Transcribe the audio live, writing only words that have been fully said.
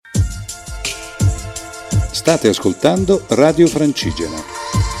State ascoltando Radio Francigena,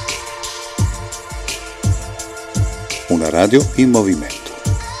 una radio in movimento.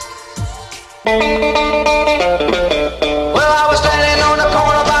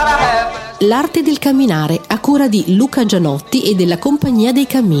 L'arte del camminare, a cura di Luca Gianotti e della Compagnia dei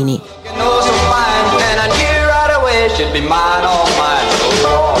Cammini.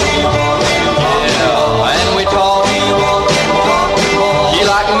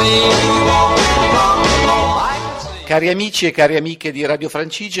 Cari amici e cari amiche di Radio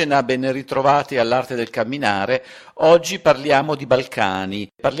Francigena, ben ritrovati all'Arte del Camminare. Oggi parliamo di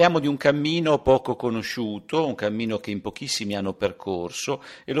Balcani, parliamo di un cammino poco conosciuto, un cammino che in pochissimi hanno percorso,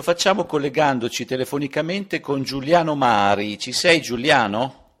 e lo facciamo collegandoci telefonicamente con Giuliano Mari. Ci sei,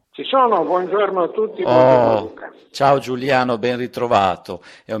 Giuliano? Ci sono, buongiorno a tutti, buongiorno Luca. Ciao Giuliano, ben ritrovato,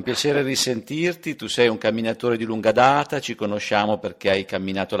 è un piacere risentirti, tu sei un camminatore di lunga data, ci conosciamo perché hai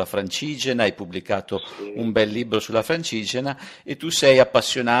camminato la Francigena, hai pubblicato un bel libro sulla Francigena e tu sei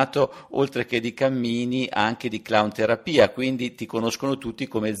appassionato, oltre che di cammini, anche di clown terapia, quindi ti conoscono tutti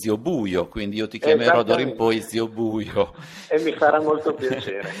come Ziobuio, quindi io ti chiamerò d'ora in poi Ziobuio. E mi farà molto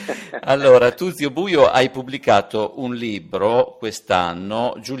piacere. Allora, tu Ziobuio hai pubblicato un libro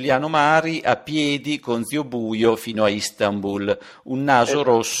quest'anno, Giuliano Mari a piedi con Ziobuio fino a Istanbul, un naso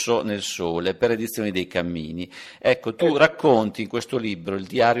rosso nel sole, per edizioni dei cammini. Ecco, tu racconti in questo libro, il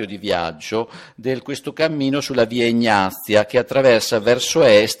diario di viaggio, di questo cammino sulla Via Egnazia che attraversa verso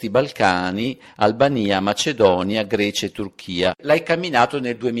est i Balcani, Albania, Macedonia, Grecia e Turchia. L'hai camminato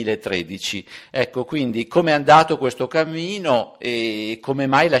nel 2013. Ecco, quindi come è andato questo cammino e come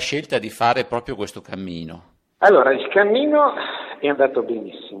mai la scelta di fare proprio questo cammino? Allora, il cammino è andato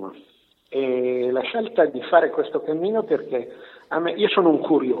benissimo e la scelta di fare questo cammino perché io sono un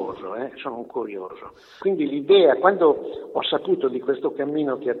curioso, quindi l'idea, quando ho saputo di questo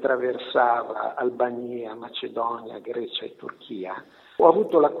cammino che attraversava Albania, Macedonia, Grecia e Turchia, ho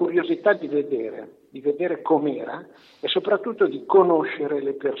avuto la curiosità di vedere com'era e soprattutto di conoscere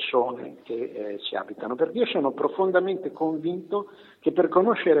le persone che ci abitano, perché io sono profondamente convinto che per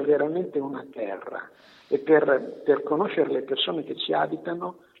conoscere veramente una terra e per conoscere le persone che ci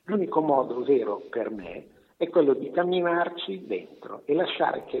abitano, l'unico modo vero per me è quello di camminarci dentro e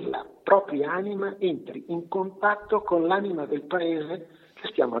lasciare che la propria anima entri in contatto con l'anima del paese che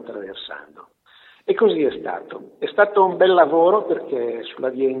stiamo attraversando. E così è stato. È stato un bel lavoro perché sulla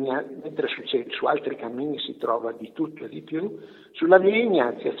Via Egnazia, mentre su altri cammini si trova di tutto e di più, sulla Via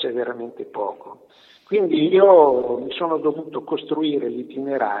Egnazia c'è veramente poco. Quindi io mi sono dovuto costruire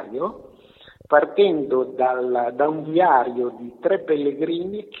l'itinerario partendo da un diario di 3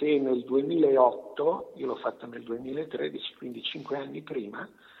 pellegrini che nel 2008, io l'ho fatto nel 2013, quindi 5 anni prima,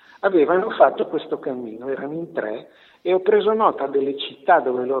 avevano fatto questo cammino, erano in 3, e ho preso nota delle città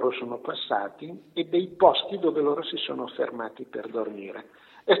dove loro sono passati e dei posti dove loro si sono fermati per dormire.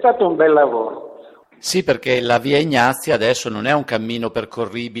 È stato un bel lavoro. Sì, perché la Via Egnazia adesso non è un cammino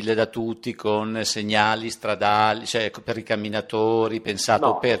percorribile da tutti con segnali stradali, cioè per i camminatori,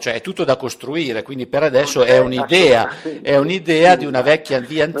 pensato cioè è tutto da costruire, quindi per adesso è un'idea di una vecchia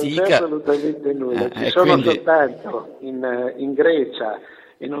via antica. Non c'è assolutamente nulla, ci sono soltanto in Grecia,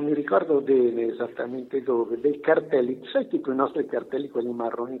 e non mi ricordo bene esattamente dove, dei cartelli, sai, tipo i nostri cartelli, quelli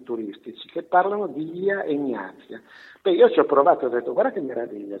marroni turistici, che parlano di Via Egnazia. Beh, io ci ho provato, ho detto guarda che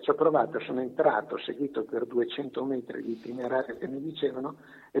meraviglia, ci ho provato, sono entrato, ho seguito per 200 metri di itinerario che mi dicevano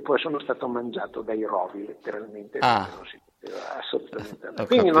e poi sono stato mangiato dai rovi letteralmente. Non si poteva assolutamente.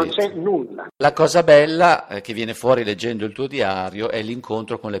 Quindi non c'è nulla. La cosa bella che viene fuori leggendo il tuo diario è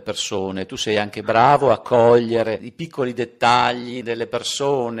l'incontro con le persone. Tu sei anche bravo a cogliere i piccoli dettagli delle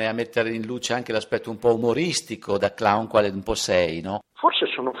persone, a mettere in luce anche l'aspetto un po' umoristico da clown quale un po' sei, no? Forse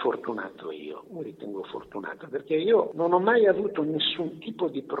sono fortunato io, mi ritengo fortunato, perché io non ho mai avuto nessun tipo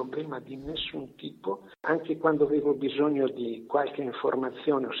di problema di nessun tipo, anche quando avevo bisogno di qualche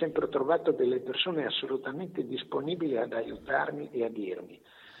informazione, ho sempre trovato delle persone assolutamente disponibili ad aiutarmi e a dirmi,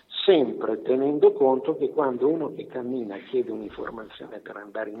 sempre tenendo conto che quando uno che cammina chiede un'informazione per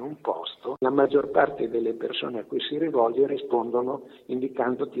andare in un posto, la maggior parte delle persone a cui si rivolge rispondono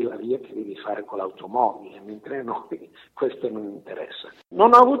indicandoti la via che devi fare con l'automobile, mentre a noi questo non interessa.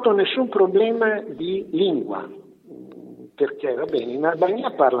 Non ho avuto nessun problema di lingua, perché va bene, in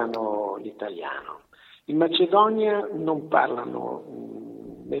Albania parlano l'italiano, in Macedonia non parlano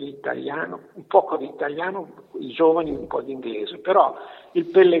nell'italiano, un poco di italiano, i giovani un po' di inglese, però il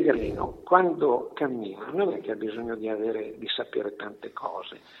pellegrino quando cammina non è che ha bisogno di sapere tante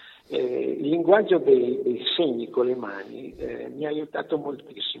cose il linguaggio dei segni con le mani mi ha aiutato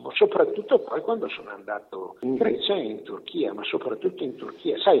moltissimo, soprattutto poi quando sono andato in Grecia e in Turchia, ma soprattutto in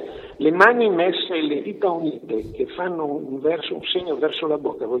Turchia. Sai, le mani messe e le dita unite che fanno un segno verso la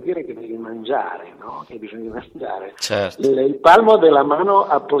bocca vuol dire che devi mangiare, no? Che bisogna mangiare. Certo. Il palmo della mano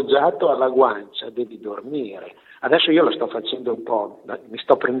appoggiato alla guancia, devi dormire. Adesso io lo sto facendo un po', mi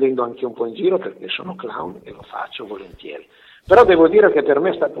sto prendendo anche un po' in giro perché sono clown e lo faccio volentieri. Però devo dire che per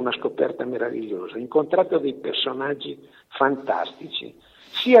me è stata una scoperta meravigliosa. Ho incontrato dei personaggi fantastici,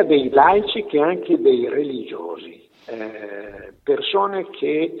 sia dei laici che anche dei religiosi, persone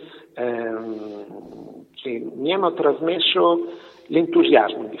che mi hanno trasmesso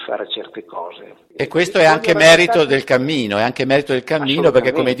l'entusiasmo di fare certe cose. E questo è anche merito del cammino,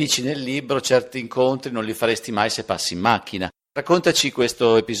 perché come dici nel libro certi incontri non li faresti mai se passi in macchina. Raccontaci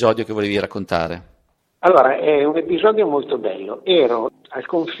questo episodio che volevi raccontare. Allora, è un episodio molto bello. Ero al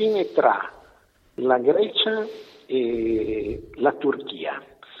confine tra la Grecia e la Turchia.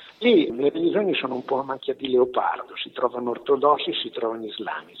 Lì le religioni sono un po' a macchia di leopardo, si trovano ortodossi, si trovano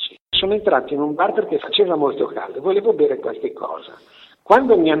islamici. Sono entrato in un bar perché faceva molto caldo, volevo bere qualche cosa.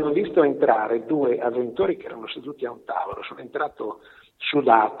 Quando mi hanno visto entrare due avventori che erano seduti a un tavolo, sono entrato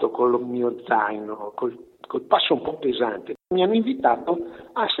sudato, con il mio zaino, col passo un po' pesante, mi hanno invitato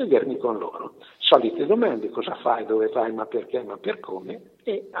a sedermi con loro. Solite domande, cosa fai, dove vai, ma perché, ma per come,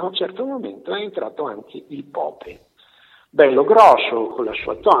 e a un certo momento è entrato anche il Pope, bello grosso, con la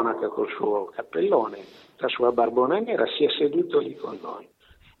sua tonaca, col suo cappellone, la sua barbona nera, si è seduto lì con noi.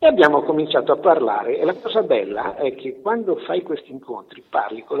 E abbiamo cominciato a parlare, e la cosa bella è che quando fai questi incontri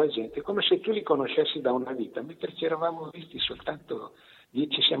parli con la gente come se tu li conoscessi da una vita, mentre ci eravamo visti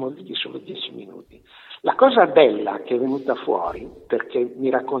ci siamo visti solo 10 minuti. La cosa bella che è venuta fuori, perché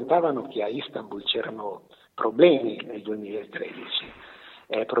mi raccontavano che a Istanbul c'erano problemi nel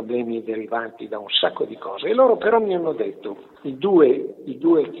 2013, problemi derivanti da un sacco di cose, e loro però mi hanno detto, i due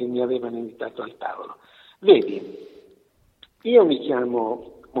che mi avevano invitato al tavolo, vedi, io mi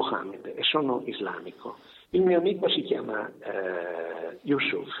chiamo Mohammed e sono islamico, il mio amico si chiama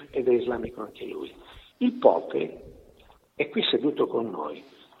Yusuf ed è islamico anche lui, il Pope è qui seduto con noi,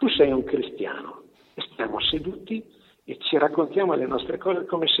 tu sei un cristiano e stiamo seduti e ci raccontiamo le nostre cose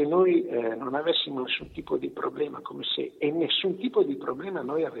come se noi non avessimo nessun tipo di problema, e nessun tipo di problema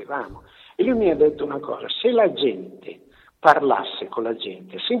noi avevamo. E lui mi ha detto una cosa, se la gente parlasse con la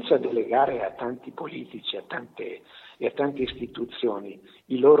gente senza delegare a tanti politici e a tante istituzioni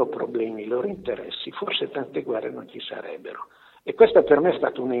i loro problemi, i loro interessi, forse tante guerre non ci sarebbero. E questa per me è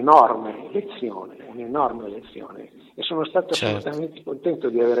stata un'enorme lezione, e sono stato assolutamente contento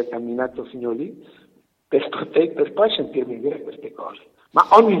di aver camminato fino lì per poi sentirmi dire queste cose. Ma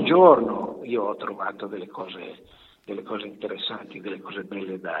ogni giorno io ho trovato delle cose interessanti, delle cose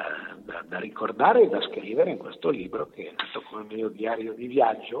belle da ricordare e da scrivere in questo libro che è nato come mio diario di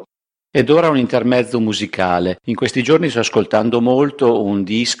viaggio. Ed ora un intermezzo musicale. In questi giorni sto ascoltando molto un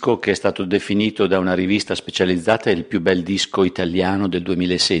disco che è stato definito da una rivista specializzata il più bel disco italiano del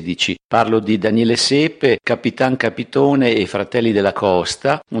 2016. Parlo di Daniele Sepe, Capitan Capitone e Fratelli della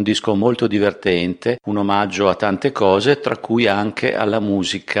Costa, un disco molto divertente, un omaggio a tante cose, tra cui anche alla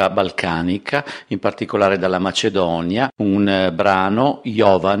musica balcanica, in particolare dalla Macedonia, un brano,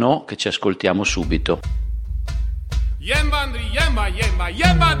 Jovano, che ci ascoltiamo subito. Yembandri, yemba, yemba,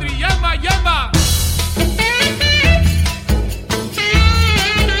 yembandri, yemba, yemba.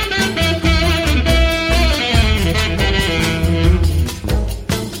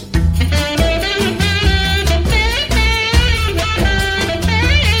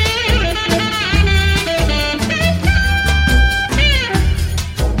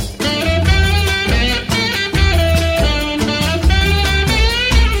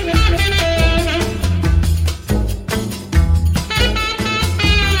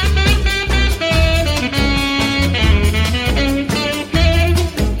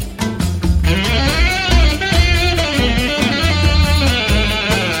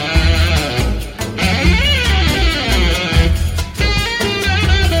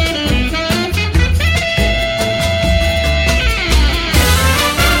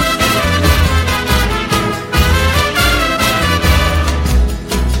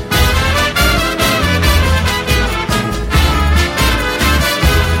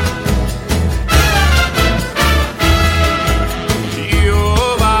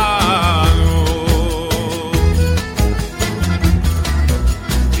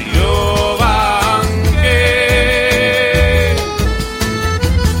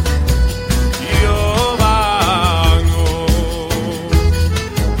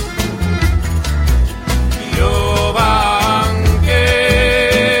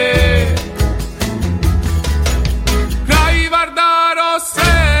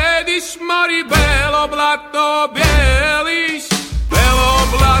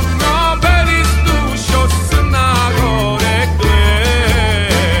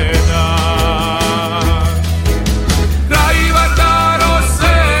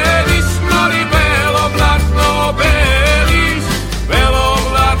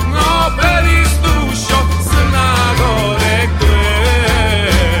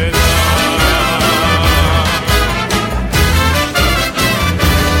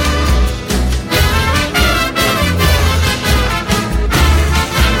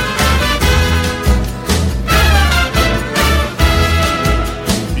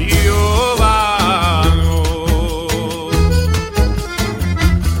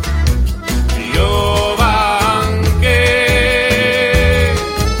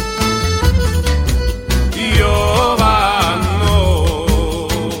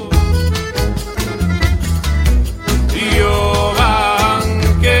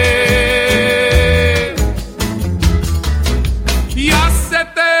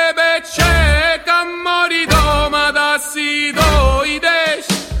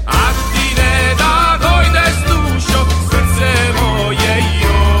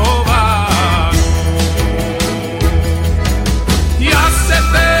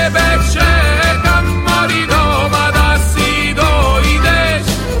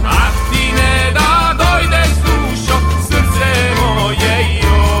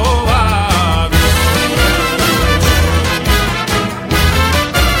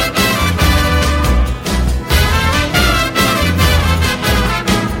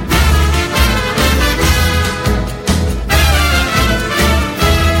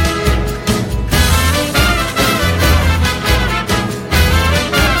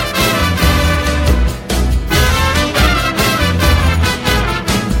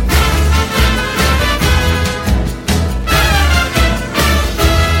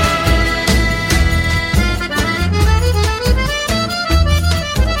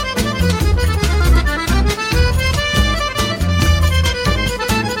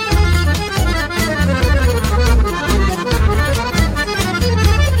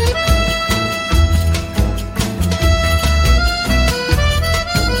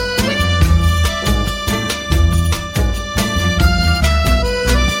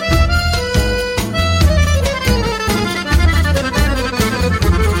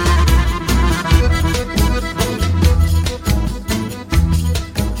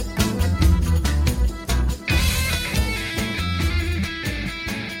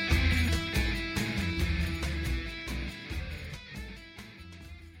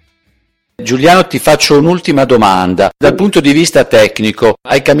 Giuliano, ti faccio un'ultima domanda. Dal punto di vista tecnico,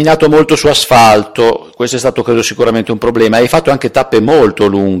 hai camminato molto su asfalto, questo è stato credo sicuramente un problema, hai fatto anche tappe molto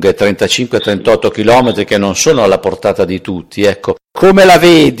lunghe, 35-38 km, che non sono alla portata di tutti, ecco. Come la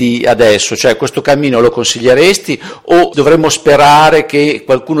vedi adesso? Cioè, questo cammino lo consiglieresti o dovremmo sperare che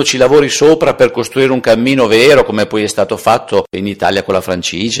qualcuno ci lavori sopra per costruire un cammino vero, come poi è stato fatto in Italia con la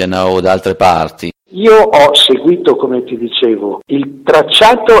Francigena o da altre parti? Io ho seguito, come ti dicevo, il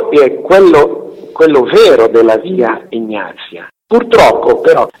tracciato è quello vero della Via Egnazia. Purtroppo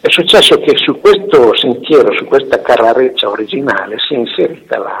però è successo che su questo sentiero, su questa carrareccia originale, si è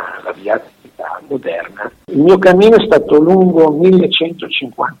inserita la via moderna. Il mio cammino è stato lungo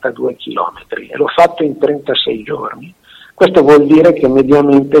 1152 chilometri e l'ho fatto in 36 giorni. Questo vuol dire che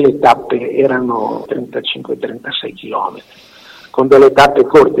mediamente le tappe erano 35-36 chilometri, con delle tappe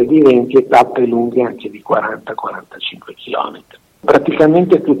corte di 20 e tappe lunghe anche di 40-45 chilometri.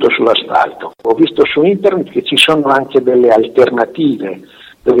 Praticamente tutto sull'asfalto. Ho visto su internet che ci sono anche delle alternative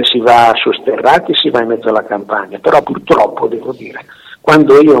dove si va su sterrati, si va in mezzo alla campagna, però purtroppo devo dire,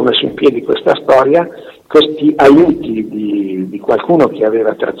 quando io ho messo in piedi questa storia, questi aiuti di qualcuno che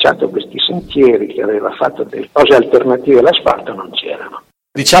aveva tracciato questi sentieri, che aveva fatto delle cose alternative all'asfalto, non c'erano.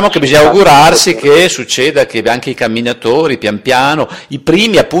 Diciamo che bisogna augurarsi che succeda che anche i camminatori, pian piano, i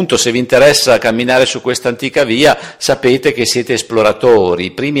primi appunto, se vi interessa camminare su questa antica via, sapete che siete esploratori,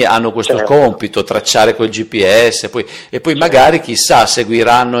 i primi hanno questo compito, tracciare col GPS, e poi magari chissà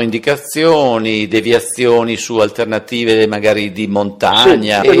seguiranno indicazioni, deviazioni su alternative magari di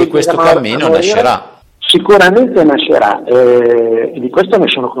montagna, e questo cammino nascerà. Sicuramente nascerà, di questo ne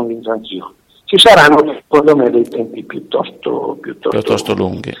sono convinto anch'io. Ci saranno, secondo me, dei tempi piuttosto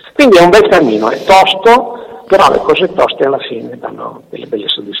lunghi. Quindi è un bel cammino, è tosto, però le cose toste alla fine danno delle belle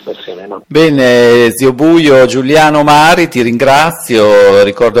soddisfazioni, no? Bene, Ziobuio, Giuliano Mari, ti ringrazio,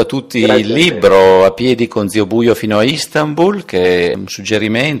 ricordo a tutti il libro A piedi con Ziobuio fino a Istanbul, che è un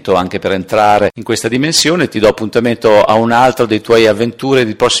suggerimento anche per entrare in questa dimensione. Ti do appuntamento a un altro dei tuoi avventure,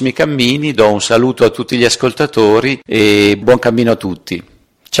 di prossimi cammini, do un saluto a tutti gli ascoltatori e buon cammino a tutti.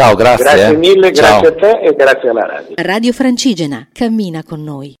 Ciao, grazie. Grazie mille, Ciao. grazie a te e grazie alla radio. Radio Francigena, cammina con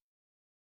noi.